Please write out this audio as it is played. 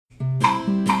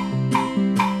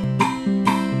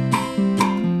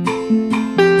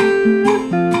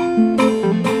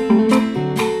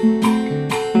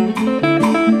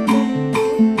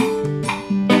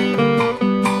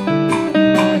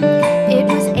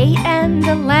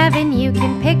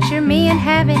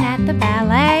at the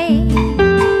ballet.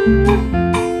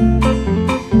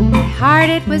 My heart,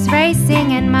 it was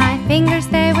racing, and my fingers,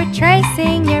 they were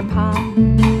tracing your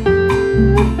palm.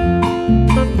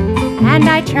 And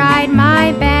I tried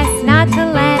my best not to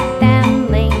let them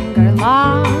linger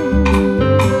long.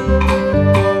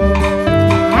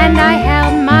 And I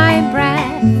held my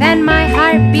breath, and my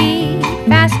heart beat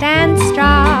fast and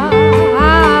strong.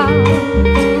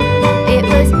 It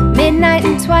was midnight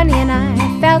and 20, and I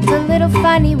felt a little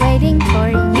funny waiting for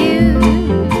you.